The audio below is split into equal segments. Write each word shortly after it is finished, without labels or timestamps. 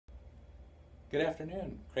Good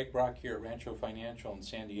afternoon. Craig Brock here at Rancho Financial in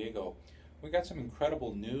San Diego. We got some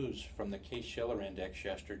incredible news from the Shiller index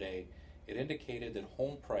yesterday. It indicated that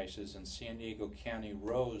home prices in San Diego County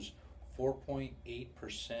rose 4.8%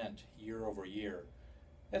 year over year.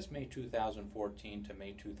 That's May 2014 to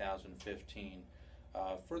May 2015.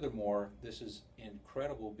 Furthermore, this is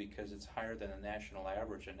incredible because it's higher than the national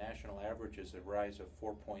average. The national average is a rise of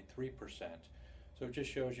 4.3%. So it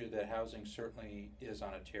just shows you that housing certainly is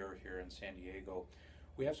on a tear here in San Diego.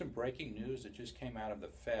 We have some breaking news that just came out of the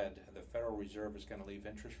Fed. The Federal Reserve is going to leave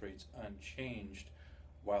interest rates unchanged.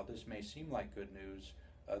 While this may seem like good news,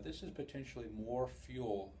 this is potentially more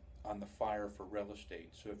fuel on the fire for real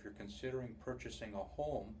estate. So if you're considering purchasing a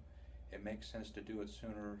home, it makes sense to do it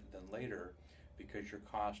sooner than later because your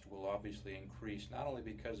cost will obviously increase, not only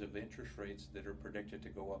because of interest rates that are predicted to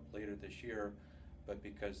go up later this year, but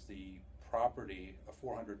because the property, a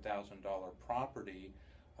 $400,000 property,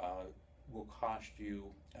 will cost you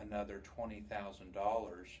another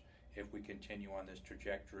 $20,000 if we continue on this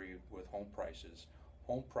trajectory with home prices.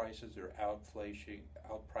 Home prices are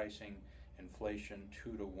outpricing inflation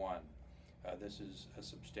 2 to 1. This is a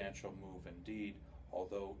substantial move indeed.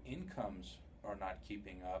 Although incomes are not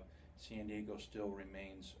keeping up, San Diego still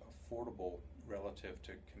remains affordable relative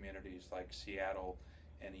to communities like Seattle,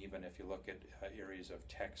 and even if you look at areas of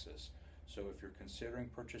Texas. So if you're considering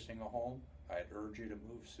purchasing a home, I'd urge you to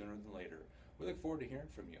move sooner than later. We look forward to hearing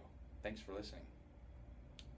from you. Thanks for listening.